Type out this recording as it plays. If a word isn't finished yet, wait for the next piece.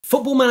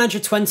Football Manager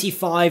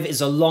 25 is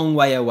a long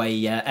way away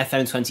yet.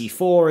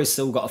 FM24 has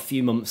still got a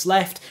few months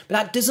left, but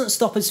that doesn't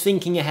stop us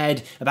thinking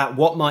ahead about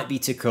what might be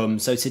to come.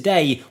 So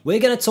today, we're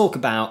going to talk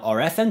about our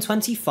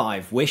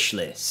FM25 wish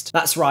list.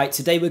 That's right,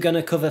 today we're going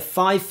to cover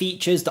 5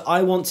 features that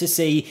I want to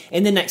see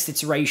in the next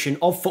iteration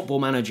of Football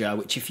Manager,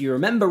 which, if you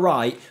remember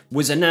right,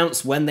 was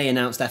announced when they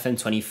announced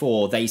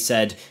FM24. They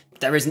said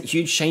there isn't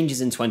huge changes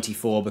in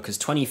 24 because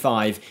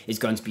 25 is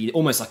going to be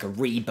almost like a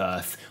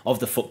rebirth of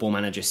the Football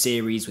Manager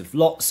series with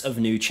lots of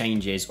new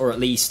changes, or at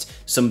least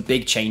some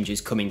big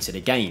changes coming to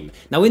the game.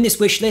 Now in this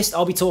wish list,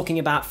 I'll be talking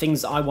about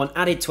things that I want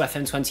added to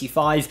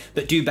FM25,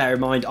 but do bear in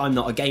mind I'm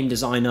not a game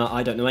designer,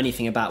 I don't know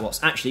anything about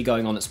what's actually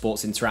going on at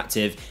Sports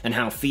Interactive and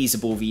how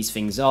feasible these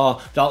things are,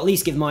 but I'll at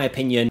least give my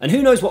opinion, and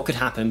who knows what could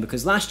happen,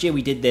 because last year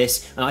we did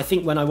this, and I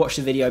think when I watched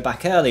the video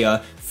back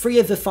earlier, 3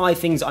 of the 5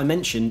 things I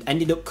mentioned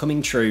ended up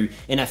coming true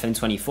in FM24.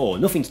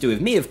 Nothing to do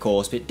with me, of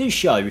course, but it does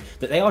show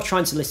that they are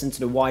trying to listen to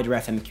the wider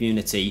FM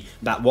community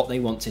about what they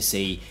want to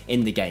see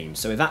in the game.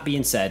 So with that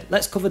being said,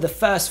 let's cover the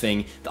first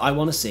thing that I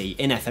want to see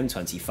in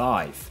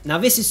FM25. Now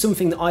this is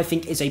something that I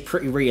think is a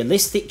pretty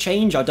realistic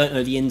change. I don't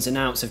know the ins and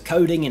outs of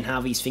coding and how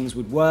these things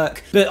would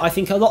work, but I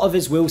think a lot of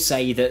us will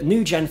say that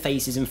new gen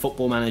faces in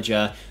Football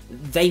Manager,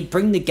 they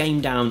bring the game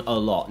down a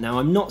lot. Now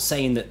I'm not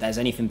saying that there's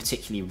anything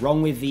particularly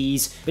wrong with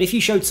these, but if you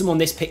showed someone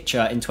this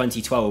picture in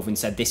 2012 and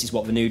said this is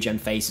what the new gen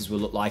faces will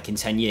look like in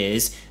 10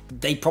 years,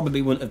 they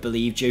probably wouldn't have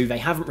believed you. They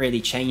haven't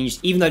really changed.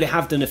 Even though they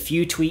have done a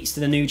few tweaks to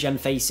the new gen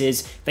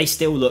faces, they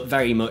still look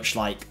very much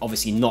like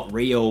obviously not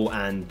real,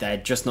 and they're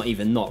just not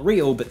even not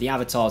real, but the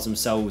avatars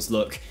themselves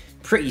look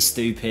pretty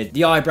stupid.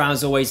 The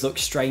eyebrows always look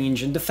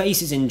strange, and the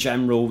faces in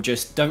general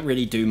just don't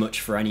really do much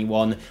for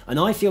anyone. And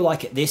I feel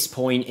like at this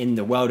point in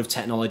the world of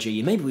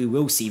technology, maybe we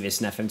will see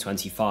this in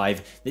FM25,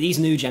 that these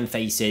new gen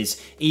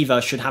faces either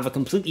should have a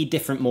completely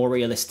different, more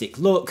realistic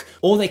look,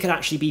 or they could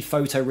actually be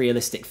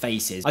photorealistic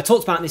faces. I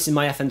talked about this in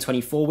my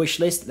FM24 wish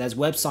list. There's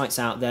websites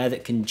out there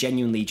that can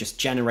genuinely just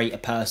generate a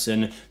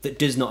person that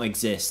does not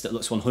exist, that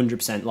looks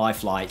 100%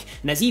 lifelike.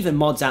 And there's even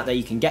mods out there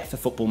you can get for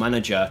Football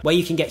Manager where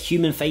you can get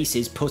human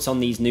faces put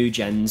on these new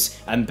gens,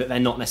 but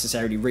they're not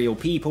necessarily real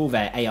people,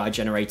 they're AI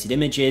generated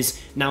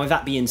images. Now with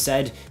that being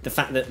said, the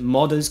fact that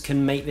modders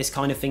can make this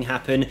kind of thing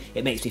happen,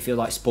 it makes me feel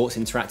like Sports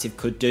Interactive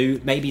could do.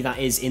 Maybe that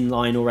is in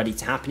line already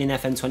to happen in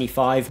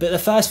FM25, but the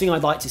first thing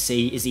I'd like to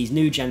see is these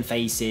new gen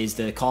faces,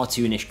 the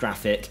cartoonish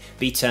graphic,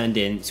 be turned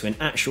into an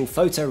actual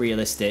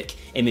photorealistic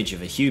image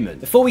of a human.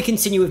 Before we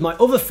continue with my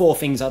other 4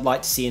 things I'd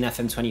like to see in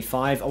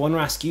FM25, I want to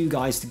ask you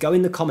guys to go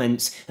in the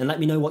comments and let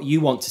me know what you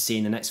want to see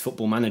in the next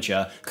Football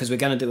Manager, because we're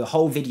going to do a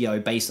whole video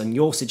based on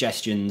your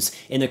suggestions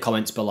in the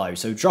comments below.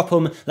 So drop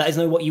them, let us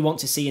know what you want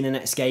to see in the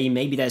next game.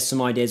 Maybe there's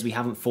some ideas we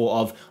haven't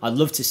thought of. I'd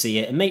love to see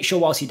it, and make sure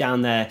whilst you're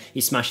down there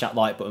you smash that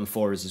like button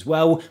for us as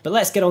well. But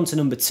let's get on to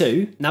number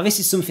 2. Now this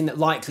is something that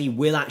likely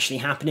will actually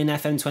happen in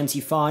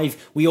FM25.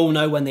 We all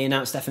know when they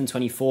announced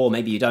FM24,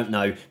 maybe you don't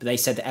know, but they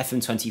said that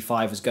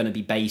FM25 was going to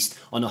be based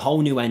on a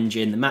whole new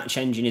engine. The match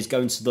engine is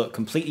going to look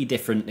completely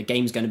different. The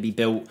game's going to be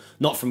built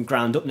not from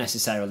ground up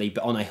necessarily,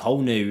 but on a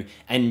whole new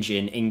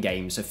engine in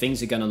game. So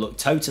things are going to look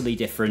totally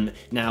different.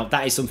 Now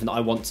that is something that I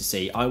want to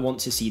see. I want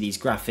to see these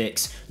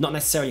graphics not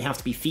necessarily have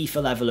to be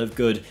FIFA level of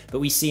good, but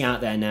we see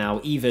out there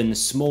now even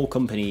small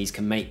companies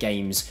can make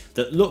games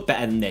that look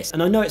better than this.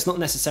 And I know it's not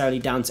necessarily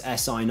down to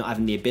SI not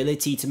having the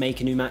ability to make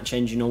a new match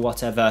engine or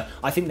whatever.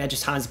 I think there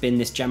just has been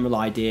this general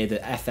idea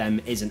that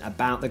FM isn't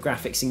about the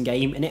graphics in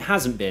game, and it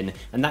hasn't been,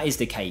 and that is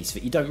the case,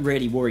 that you don't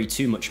really worry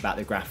too much about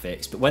the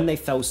graphics. But when they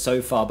fell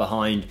so far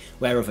behind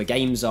where other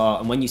games are,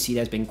 and when you see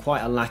there's been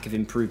quite a lack of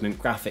improvement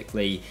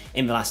graphically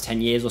in the last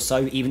 10 years or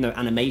so, even though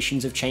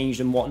animations have changed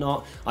and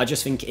whatnot, I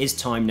just think it is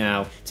time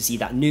now to see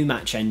that new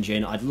match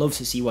engine. I'd love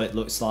to see what it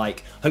looks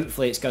like.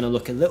 Hopefully it's going to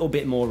look a little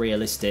bit more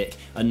realistic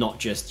and not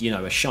just, you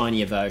know, a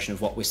shinier version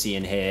of what we're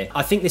seeing here.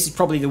 I think this is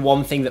probably the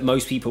one thing that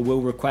most people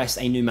will request,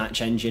 a new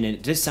match engine, and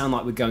it does sound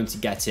like we're going to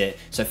get it.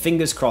 So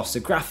fingers crossed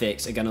the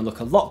graphics are going to look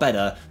a lot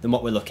better than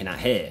what we're looking at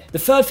here. The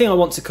third thing I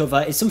want to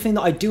cover is something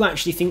that I do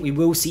actually think we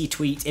will see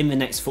tweaked in the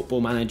next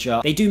Football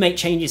Manager. They do make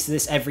changes to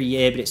this every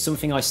year, but it's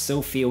something I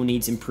still feel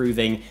needs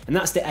improving, and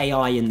that's the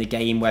AI in the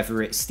game,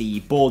 whether it's the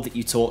board that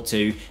you talk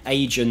to,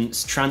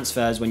 agents,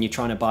 transfers when you're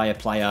trying to buy a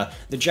player.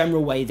 The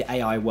general way the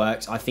AI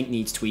works I think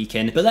needs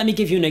tweaking. But let me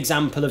give you an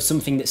example of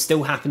something that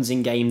still happens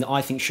in game that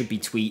I think should be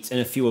tweaked, and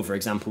a few other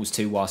examples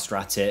too whilst we're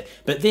at it.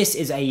 But this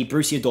is a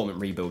Borussia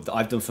Dortmund rebuild that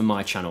I've done for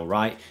my channel,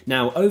 right?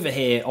 Now over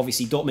here,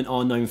 obviously Dortmund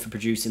are known for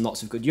producing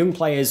lots of good young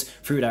players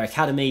through their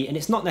academy, and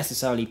it's not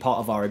necessarily part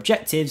of our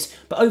objectives,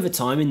 but over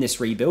time in this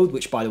rebuild,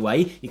 which by the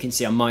way you can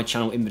see on my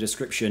channel in the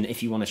description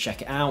if you want to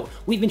check it out,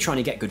 we've been trying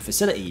to get good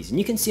facilities, and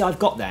you can see I've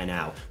got there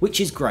now,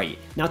 which is great.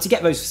 Now to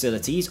get those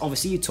facilities,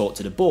 obviously you talk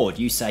to the board,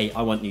 you say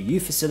I want new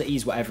youth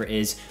facilities, whatever it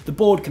is. The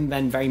board can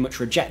then very much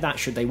reject that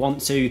should they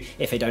want to,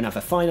 if they don't have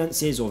the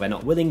finances or they're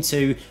not willing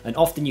to, and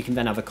often you can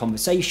then have a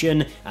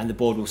conversation and the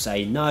board will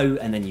say no,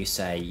 and then you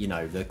say, you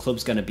know, the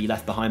club's going to be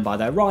left behind by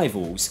their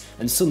rivals,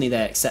 and suddenly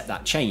they accept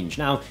that change.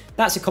 Now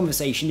that's a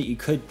conversation that you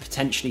could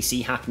potentially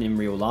see happen in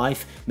real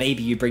life.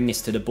 Maybe you bring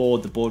this to the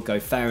board go,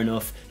 fair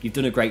enough, you've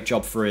done a great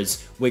job for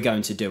us, we're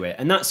going to do it.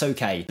 And that's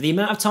okay. But the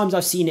amount of times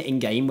I've seen it in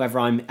game, whether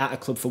I'm at a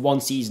club for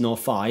 1 season or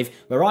 5,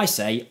 where I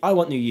say, I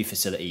want new youth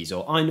facilities,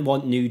 or I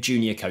want new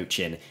junior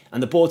coaching,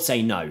 and the board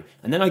say no.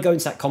 And then I go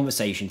into that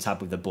conversation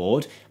tab with the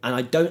board, and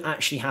I don't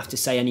actually have to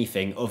say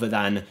anything other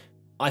than,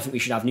 I think we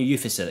should have new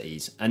youth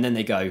facilities. And then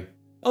they go,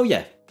 oh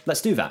yeah,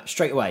 let's do that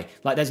straight away.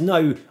 Like, there's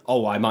no,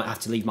 oh, I might have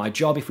to leave my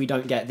job if we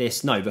don't get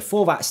this. No,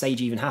 before that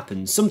stage even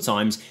happens,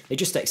 sometimes they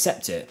just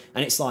accept it.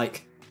 And it's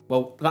like,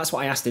 well, that's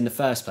what I asked in the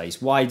first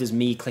place. Why does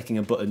me clicking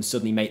a button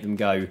suddenly make them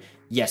go,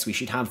 yes, we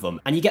should have them?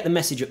 And you get the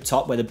message up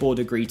top where the board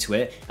agree to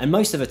it. And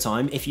most of the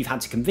time, if you've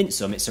had to convince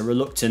them, it's a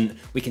reluctant,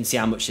 we can see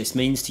how much this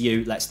means to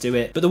you, let's do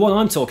it. But the one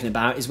I'm talking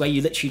about is where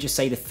you literally just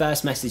say the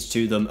first message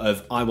to them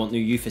of, I want new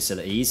youth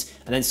facilities.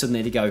 And then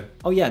suddenly they go,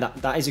 oh yeah,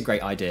 that is a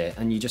great idea.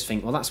 And you just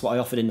think, well, that's what I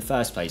offered in the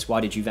first place. Why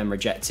did you then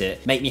reject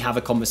it? Make me have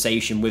a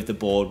conversation with the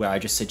board where I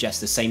just suggest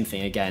the same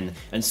thing again.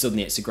 And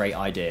suddenly it's a great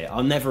idea.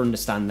 I'll never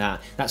understand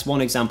that. That's one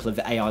example of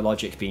the AI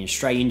logic being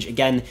strange.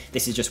 Again,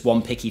 this is just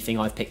one picky thing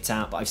I've picked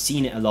out, but I've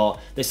seen it a lot.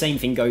 The same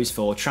thing goes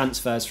for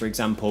transfers, for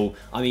example.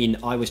 I mean,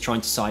 I was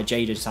trying to sign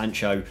Jadon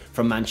Sancho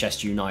from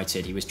Manchester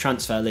United. He was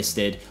transfer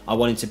listed. I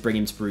wanted to bring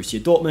him to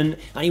Borussia Dortmund,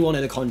 and he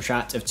wanted a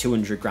contract of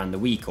 200 grand a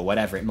week or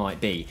whatever it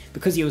might be,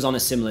 because he was on a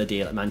similar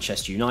deal at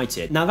Manchester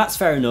United. Now that's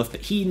fair enough,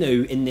 but he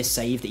knew in this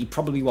save that he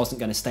probably wasn't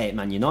going to stay at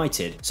Man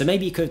United. So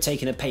maybe he could have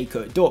taken a pay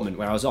cut at Dortmund,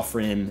 where I was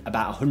offering him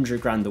about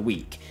 100 grand a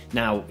week.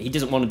 Now, he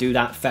doesn't want to do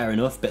that, fair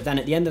enough, but then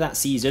at the end of that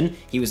season,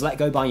 he was let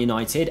go by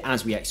United,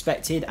 as we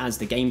expected, as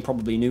the game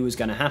probably knew was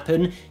going to happen.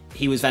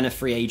 He was then a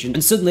free agent,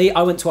 and suddenly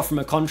I went to offer him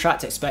a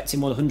contract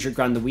expecting 100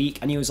 grand a week,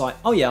 and he was like,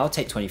 oh yeah, I'll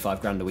take 25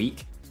 grand a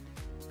week.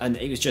 And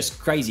it was just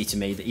crazy to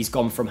me that he's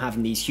gone from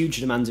having these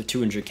huge demands of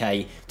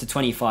 200k to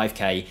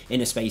 25k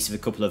in a space of a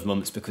couple of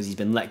months because he's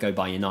been let go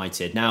by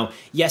United. Now,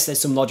 yes,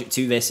 there's some logic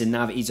to this, and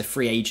now that he's a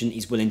free agent,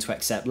 he's willing to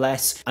accept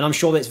less. And I'm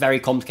sure that it's very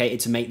complicated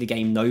to make the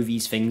game know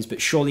these things,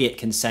 but surely it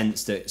can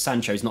sense that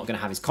Sancho's not going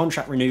to have his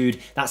contract renewed.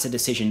 That's a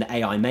decision that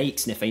AI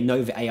makes, and if they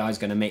know that AI is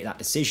going to make that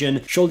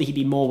decision, surely he'd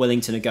be more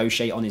willing to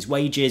negotiate on his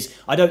wages.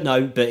 I don't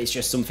know, but it's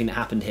just something that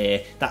happened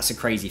here. That's a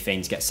crazy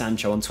thing to get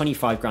Sancho on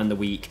 25 grand a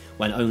week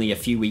when only a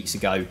few weeks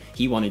ago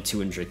he wanted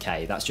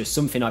 200k. That's just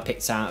something I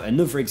picked out,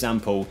 another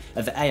example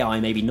of the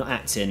AI maybe not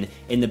acting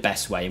in the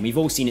best way. And we've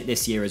all seen it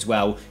this year as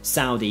well.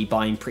 Saudi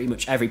buying pretty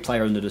much every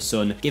player under the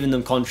sun, giving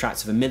them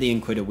contracts of £1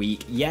 million a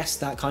week. Yes,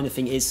 that kind of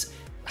thing is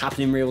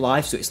happen in real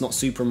life, so it's not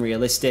super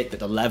unrealistic, but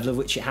the level of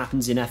which it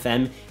happens in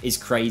FM is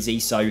crazy.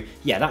 So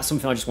yeah, that's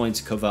something I just wanted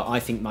to cover. I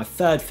think my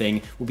third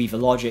thing will be the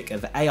logic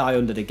of AI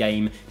under the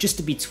game, just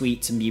to be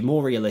tweaked and be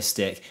more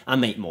realistic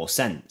and make more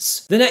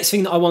sense. The next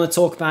thing that I want to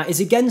talk about is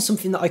again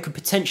something that I could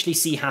potentially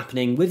see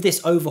happening with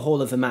this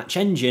overhaul of the match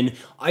engine.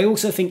 I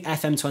also think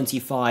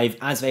FM25,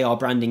 as they are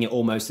branding it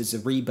almost as a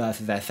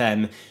rebirth of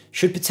FM,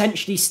 should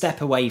potentially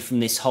step away from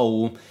this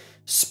whole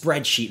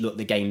spreadsheet look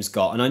the game's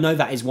got. And I know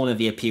that is one of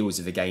the appeals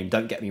of the game,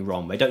 don't get me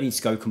wrong, they don't need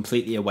to go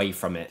completely away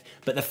from it,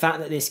 but the fact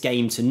that this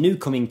game to new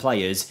coming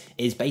players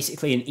is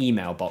basically an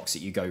email box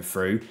that you go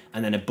through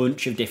and then a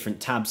bunch of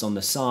different tabs on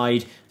the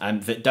side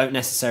that don't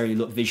necessarily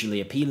look visually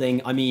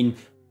appealing. I mean,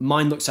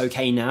 mine looks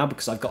okay now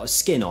because I've got a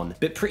skin on,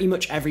 but pretty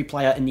much every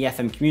player in the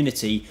FM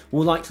community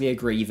will likely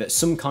agree that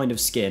some kind of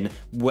skin,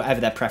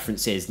 whatever their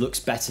preference is, looks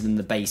better than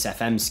the base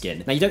FM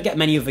skin. Now, you don't get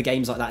many other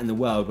games like that in the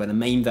world where the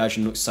main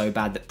version looks so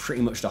bad that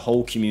pretty much the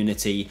whole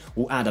community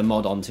will add a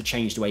mod on to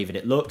change the way that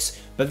it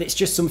looks, but it's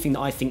just something that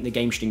I think the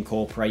game should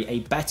incorporate, a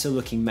better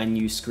looking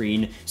menu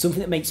screen, something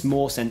that makes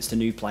more sense to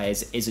new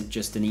players, isn't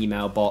just an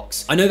email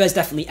box. I know there's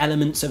definitely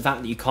elements of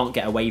that you can't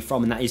get away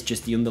from, and that is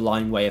just the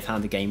underlying way of how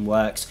the game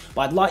works,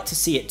 but I'd like to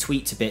see it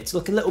tweaked a bit to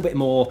look a little bit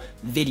more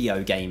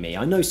video gamey.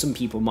 I know some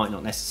people might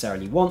not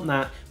necessarily want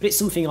that, but it's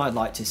something I'd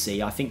like to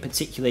see. I think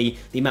particularly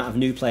the amount of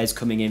new players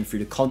coming in through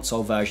the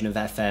console version of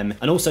FM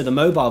and also the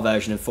mobile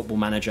version of Football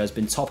Manager has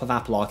been top of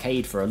Apple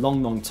Arcade for a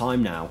long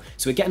time now.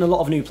 So we're getting a lot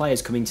of new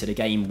players coming to the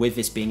game with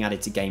this being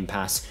added to Game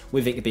Pass,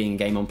 with it being a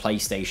game on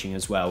PlayStation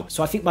as well.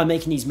 So I think by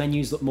making these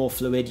menus look more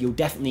fluid, you'll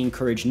definitely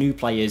encourage new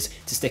players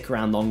to stick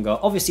around longer.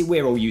 Obviously,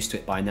 we're all used to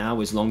it by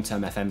now as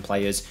long-term FM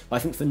players, but I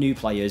think for new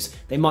players,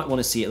 they might want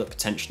to see it look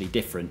potentially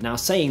different. Now,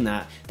 saying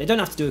that, they don't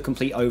have to do a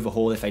complete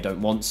overhaul if they don't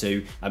want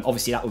to.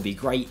 Obviously, that would be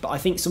great, but I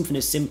think something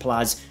as simple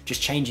as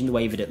just changing the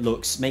way that it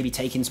looks, maybe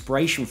take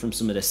inspiration from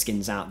some of the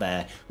skins out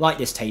there, like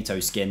this Tato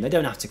skin. They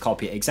don't have to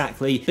copy it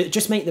exactly, but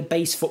just make the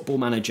base Football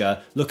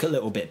Manager look a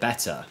little bit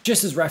better.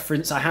 Just as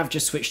reference, I have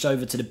just switched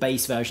over to the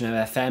base version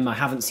of FM. I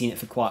haven't seen it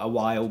for quite a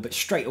while, but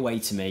straight away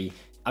to me,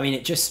 I mean,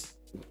 it just,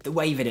 the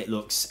way that it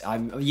looks,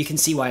 you can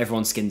see why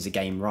everyone skins a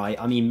game,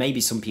 right? I mean, maybe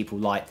some people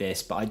like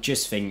this, but I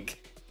just think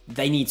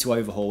they need to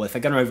overhaul. If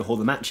they're going to overhaul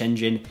the match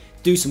engine,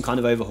 do some kind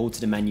of overhaul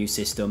to the menu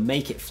system,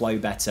 make it flow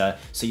better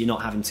so you're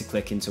not having to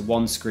click into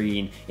one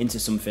screen, into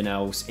something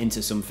else,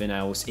 into something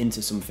else,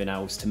 into something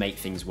else to make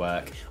things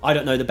work. I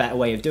don't know the better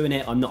way of doing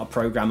it. I'm not a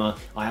programmer.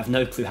 I have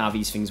no clue how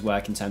these things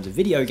work in terms of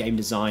video game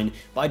design,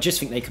 but I just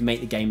think they can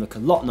make the game look a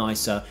lot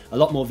nicer, a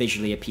lot more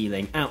visually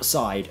appealing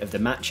outside of the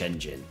match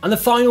engine. And the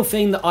final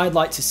thing that I'd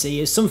like to see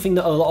is something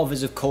that a lot of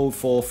us have called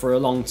for a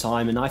long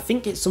time, and I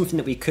think it's something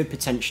that we could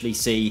potentially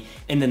see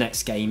in the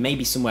next game,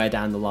 maybe somewhere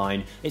down the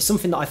line. It's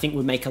something that I think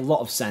would make a lot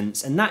of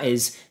sense, and that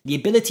is the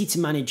ability to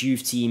manage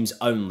youth teams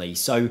only.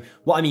 So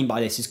what I mean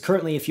by this is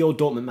currently if you're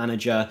Dortmund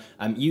manager,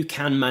 you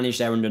can manage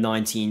their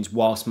under-19s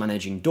whilst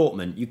managing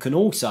Dortmund. You can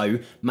also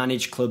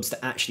manage clubs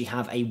that actually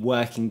have a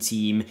working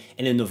team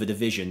in another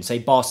division. Say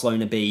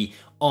Barcelona B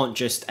aren't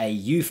just a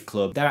youth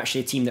club, they're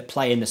actually a team that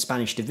play in the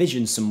Spanish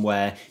division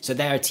somewhere, so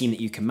they're a team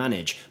that you can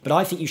manage. But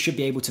I think you should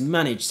be able to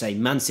manage, say,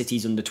 Man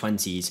City's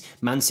under-20s,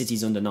 Man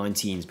City's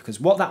under-19s,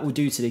 because what that will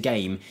do to the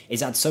game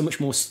is add so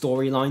much more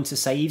storyline to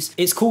saves.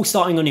 It's cool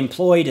starting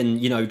unemployed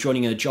and, you know,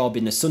 joining a job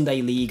in the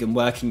Sunday League and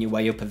working your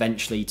way up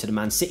eventually to the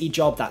Man City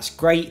job, that's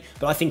great,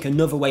 but I think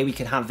another way we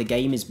could have the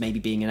game is maybe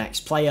being an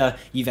ex-player,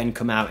 you then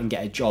come out and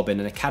get a job in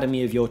an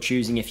academy of your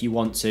choosing if you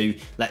want to.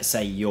 Let's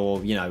say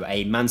you're, you know,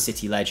 a Man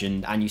City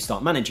legend and you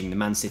start managing the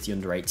Man City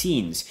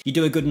under-18s. You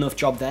do a good enough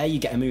job there, you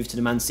get a move to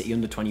the Man City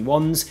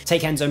under-21s.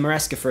 Take Enzo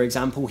Maresca, for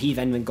example. He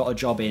then got a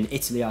job in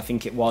Italy, I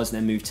think it was,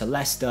 and then moved to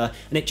Leicester,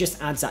 and it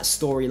just adds that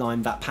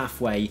storyline, that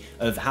pathway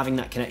of having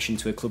that connection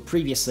to a club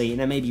previously,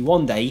 and then maybe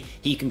one day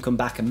he can come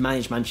back and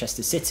manage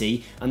Manchester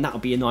City, and that'll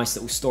be a nice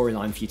little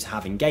storyline for you to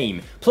have in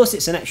game. Plus,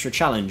 it's an extra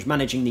challenge.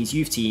 Managing these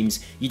youth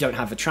teams, you don't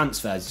have the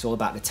transfers, it's all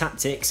about the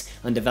tactics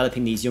and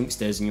developing these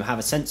youngsters, and you'll have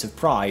a sense of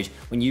pride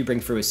when you bring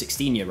through a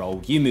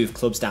 16-year-old, you move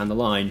clubs down the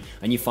line,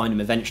 and you find them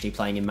eventually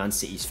playing in Man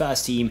City's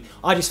first team.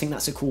 I just think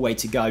that's a cool way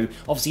to go.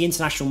 Obviously,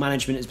 international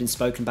management has been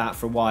spoken about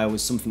for a while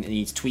as something that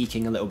needs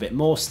tweaking a little bit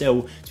more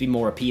still to be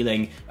more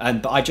appealing,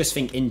 but I just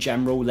think in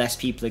general, less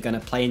people are going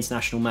to play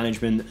international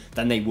management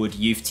than they would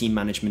youth team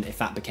management if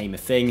that became a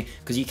thing,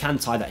 because you can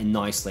tie that in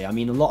nicely. I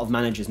mean, a lot of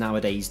managers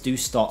nowadays do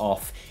start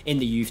off in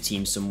the youth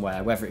team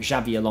somewhere, whether it's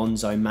Xabi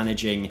Alonso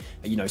managing,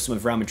 you know, some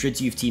of Real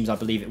Madrid's youth teams, I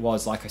believe it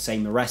was, like I say,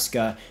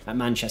 Maresca at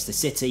Manchester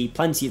City,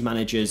 plenty of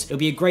managers. It'll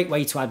be a great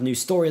way to add new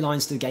storylines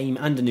to the game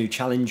and a new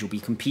challenge. You'll be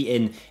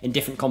competing in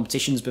different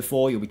competitions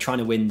before. You'll be trying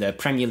to win the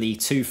Premier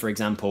League 2, for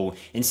example,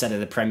 instead of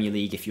the Premier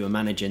League if you were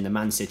managing the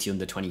Man City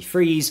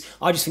under-23s.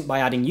 I just think by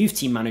adding youth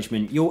team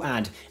management, you'll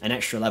add an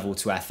extra level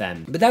to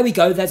FM. But there we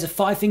go. There's the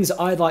 5 things that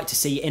I'd like to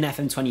see in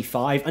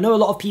FM25. I know a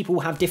lot of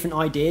people have different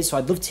ideas, so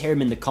I'd love to hear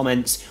them in the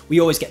comments. We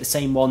always get the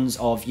same ones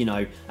of, you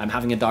know,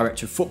 having a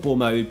director of football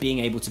mode, being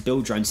able to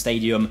build your own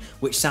stadium,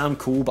 which sound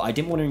cool, but I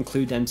didn't want to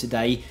include them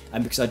today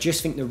because I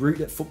just think the route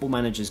that Football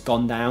Manager's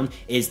gone down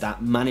is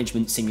that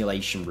management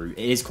simulation route.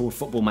 It is called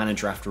Football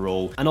Manager after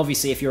all, and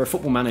obviously if you're a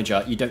football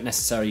manager, you don't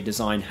necessarily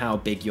design how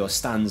big your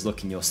stands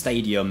look in your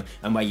stadium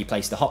and where you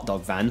place the hot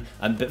dog van,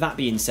 but that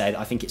being said,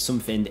 I think it's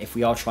something that if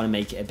we are trying to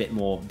make it a bit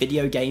more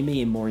video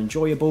gamey and more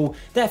enjoyable,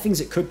 there are things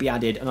that could be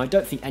added, and I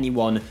don't think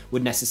anyone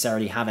would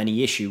necessarily have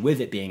any issue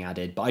with it being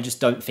added, but I just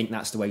don't think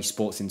that's the way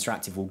Sports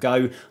Interactive will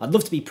go. I'd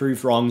love to be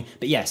proved wrong,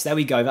 but yes, there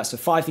we go. That's the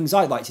 5 things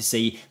I'd like to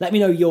see. Let me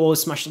know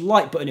yours, smash the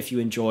like button if you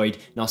enjoyed,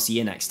 and I'll see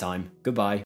you next time. Goodbye.